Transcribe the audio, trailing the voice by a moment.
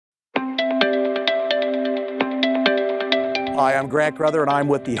Hi, I'm Grether and I'm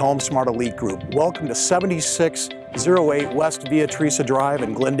with the Homesmart Elite Group. Welcome to 7608 West Via Theresa Drive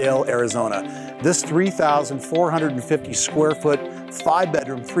in Glendale, Arizona. This 3,450 square foot,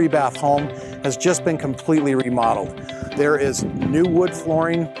 5-bedroom, 3-bath home has just been completely remodeled. There is new wood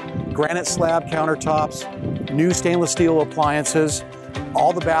flooring, granite slab countertops, new stainless steel appliances.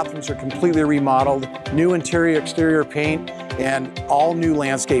 All the bathrooms are completely remodeled, new interior exterior paint, and all new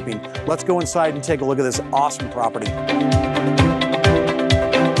landscaping. Let's go inside and take a look at this awesome property.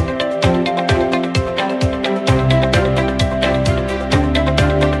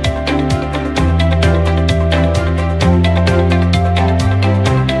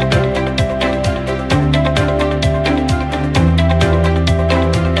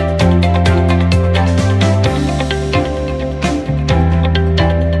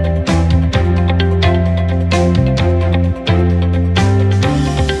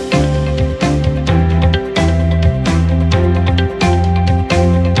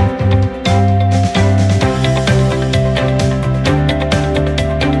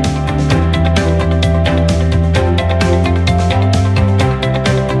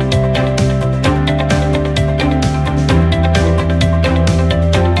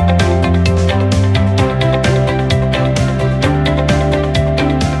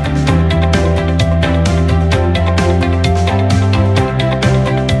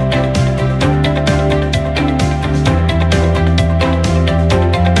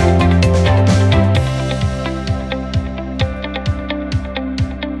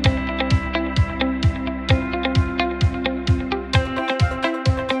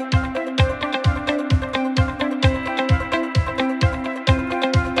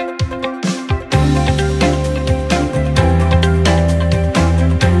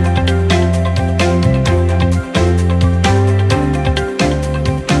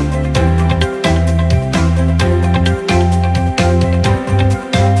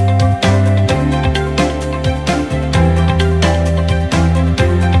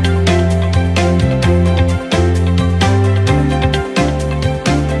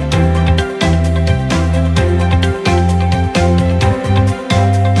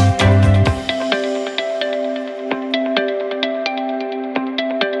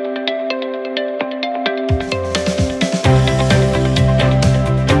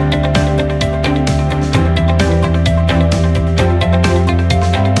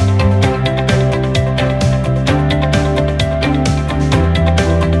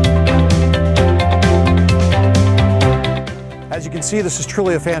 As you can see, this is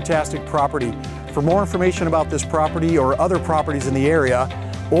truly a fantastic property. For more information about this property or other properties in the area,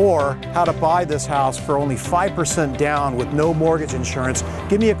 or how to buy this house for only 5% down with no mortgage insurance,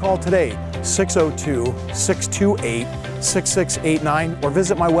 give me a call today, 602-628-6689, or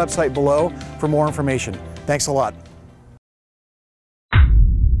visit my website below for more information. Thanks a lot.